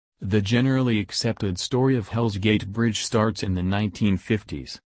The generally accepted story of Hell's Gate Bridge starts in the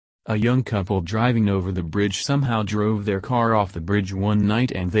 1950s. A young couple driving over the bridge somehow drove their car off the bridge one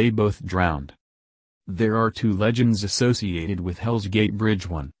night and they both drowned. There are two legends associated with Hell's Gate Bridge.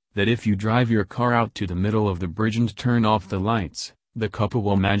 One, that if you drive your car out to the middle of the bridge and turn off the lights, the couple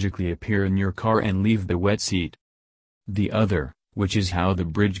will magically appear in your car and leave the wet seat. The other, which is how the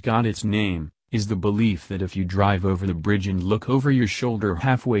bridge got its name, is the belief that if you drive over the bridge and look over your shoulder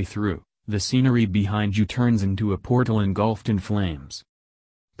halfway through, the scenery behind you turns into a portal engulfed in flames.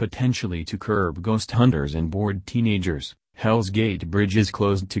 Potentially to curb ghost hunters and bored teenagers, Hell's Gate Bridge is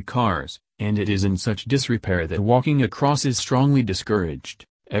closed to cars, and it is in such disrepair that walking across is strongly discouraged.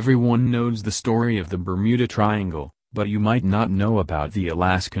 Everyone knows the story of the Bermuda Triangle, but you might not know about the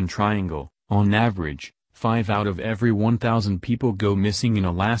Alaskan Triangle. On average, 5 out of every 1,000 people go missing in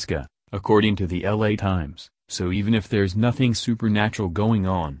Alaska, according to the LA Times, so even if there's nothing supernatural going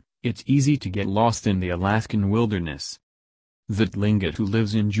on, it's easy to get lost in the Alaskan wilderness. The Tlingit who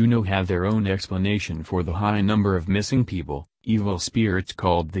lives in Juneau have their own explanation for the high number of missing people, evil spirits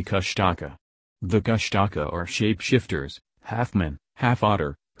called the Kushtaka. The Kushtaka are shapeshifters, half-men,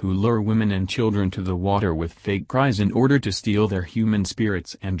 half-otter, who lure women and children to the water with fake cries in order to steal their human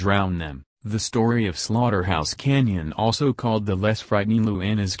spirits and drown them. The story of Slaughterhouse Canyon, also called the less frightening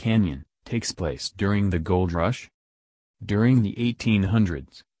Luana's Canyon, takes place during the gold rush. During the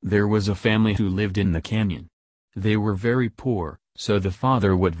 1800s, there was a family who lived in the canyon. They were very poor, so the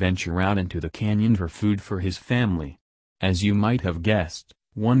father would venture out into the canyon for food for his family. As you might have guessed,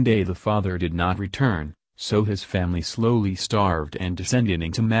 one day the father did not return, so his family slowly starved and descended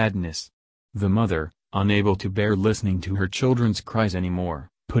into madness. The mother, unable to bear listening to her children's cries anymore,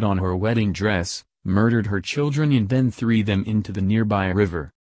 put on her wedding dress, murdered her children and then threw them into the nearby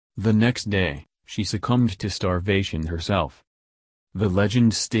river. The next day, she succumbed to starvation herself. The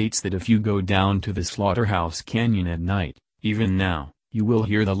legend states that if you go down to the Slaughterhouse Canyon at night, even now, you will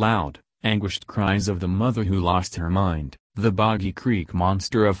hear the loud, anguished cries of the mother who lost her mind, the Boggy Creek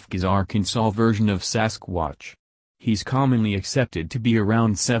Monster of Fk's Arkansas version of Sasquatch. He's commonly accepted to be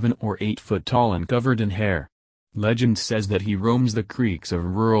around 7 or 8 foot tall and covered in hair. Legend says that he roams the creeks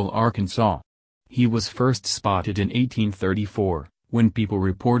of rural Arkansas. He was first spotted in 1834, when people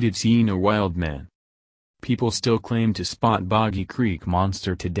reported seeing a wild man. People still claim to spot Boggy Creek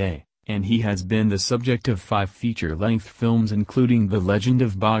Monster today, and he has been the subject of 5 feature-length films including The Legend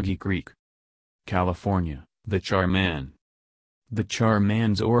of Boggy Creek. California, the Char-Man. The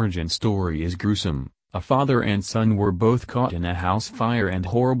Char-Man's origin story is gruesome. A father and son were both caught in a house fire and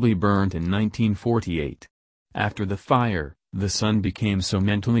horribly burnt in 1948. After the fire, the son became so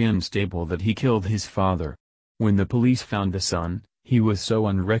mentally unstable that he killed his father. When the police found the son, he was so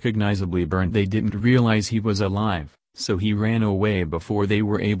unrecognizably burnt they didn't realize he was alive, so he ran away before they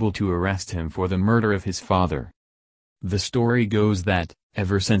were able to arrest him for the murder of his father. The story goes that,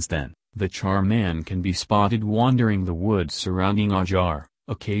 ever since then, the Char-Man can be spotted wandering the woods surrounding Ajar,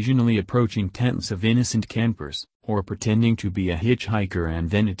 occasionally approaching tents of innocent campers, or pretending to be a hitchhiker and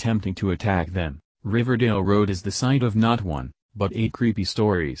then attempting to attack them. Riverdale Road is the site of not 1, but 8 creepy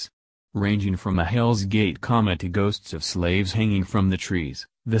stories. Ranging from a Hell's Gate comet to ghosts of slaves hanging from the trees,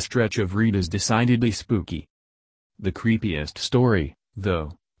 the stretch of Reed is decidedly spooky. The creepiest story,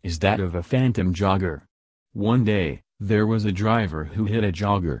 though, is that of a phantom jogger. One day, there was a driver who hit a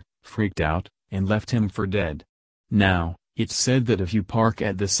jogger, freaked out, and left him for dead. Now, it's said that if you park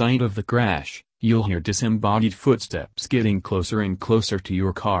at the site of the crash, you'll hear disembodied footsteps getting closer and closer to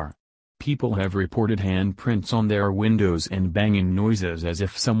your car. People have reported handprints on their windows and banging noises as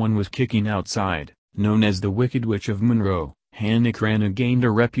if someone was kicking outside. Known as the Wicked Witch of Monroe, Hannah Cranach gained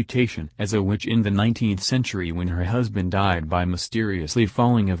a reputation as a witch in the 19th century when her husband died by mysteriously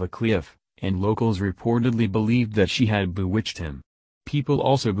falling off a cliff, and locals reportedly believed that she had bewitched him. People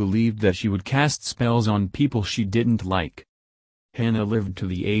also believed that she would cast spells on people she didn't like. Hannah lived to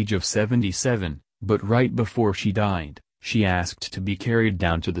the age of 77, but right before she died, she asked to be carried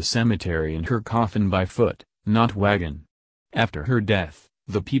down to the cemetery in her coffin by foot, not wagon. After her death,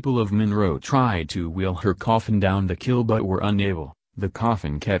 the people of Monroe tried to wheel her coffin down the hill but were unable. The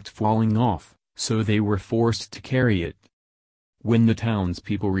coffin kept falling off, so they were forced to carry it. When the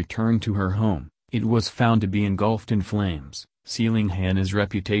townspeople returned to her home, it was found to be engulfed in flames, sealing Hannah's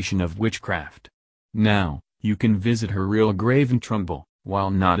reputation of witchcraft. Now, you can visit her real grave in Trumbull. While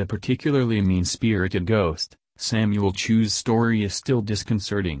not a particularly mean-spirited ghost, Samuel Chew's story is still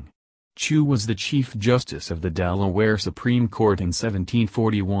disconcerting. Chew was the Chief Justice of the Delaware Supreme Court in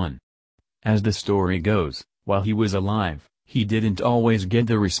 1741. As the story goes, while he was alive, He didn't always get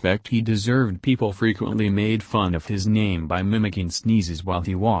the respect he deserved. People frequently made fun of his name by mimicking sneezes while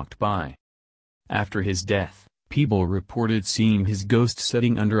he walked by. After his death, people reported seeing his ghost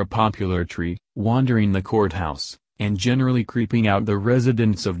sitting under a popular tree, wandering the courthouse, and generally creeping out the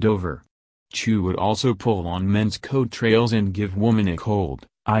residents of Dover. Chew would also pull on men's coat trails and give women a cold,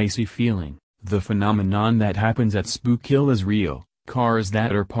 icy feeling. The phenomenon that happens at Spook Hill is real. Cars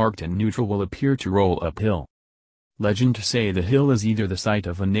that are parked in neutral will appear to roll uphill. Legend say the hill is either the site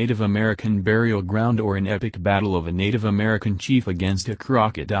of a Native American burial ground or an epic battle of a Native American chief against a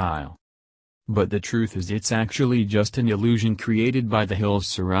crocodile. But the truth is it's actually just an illusion created by the hill's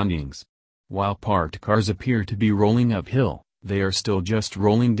surroundings. While parked cars appear to be rolling uphill, they are still just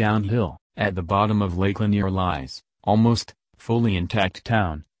rolling downhill. At the bottom of Lake Lanier lies, almost, fully intact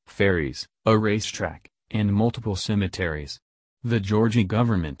town, ferries, a racetrack, and multiple cemeteries. The Georgia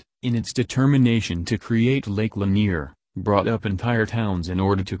government, in its determination to create Lake Lanier, brought up entire towns in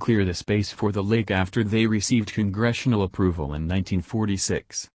order to clear the space for the lake after they received congressional approval in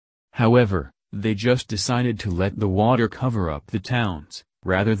 1946. However, they just decided to let the water cover up the towns,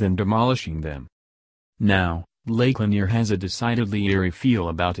 rather than demolishing them. Now, Lake Lanier has a decidedly eerie feel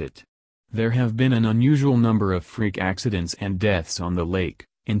about it. There have been an unusual number of freak accidents and deaths on the lake.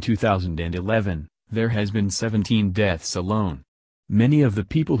 In 2011, there has been 17 deaths alone. Many of the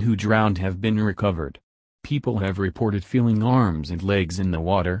people who drowned have been recovered. People have reported feeling arms and legs in the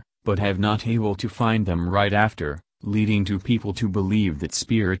water, but have not been able to find them right after, leading to people to believe that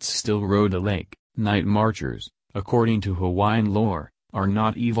spirits still rode the lake. Night marchers, according to Hawaiian lore, are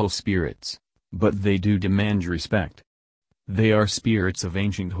not evil spirits, but they do demand respect. They are spirits of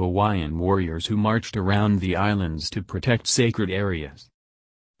ancient Hawaiian warriors who marched around the islands to protect sacred areas.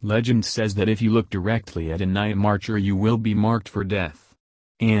 Legend says that if you look directly at a night marcher you will be marked for death.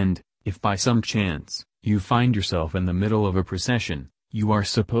 And, if by some chance, you find yourself in the middle of a procession, you are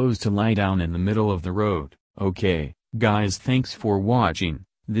supposed to lie down in the middle of the road. Okay, guys, thanks for watching.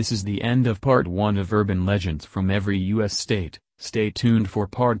 This is the end of part 1 of urban legends from every US state. Stay tuned for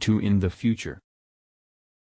part 2 in the future.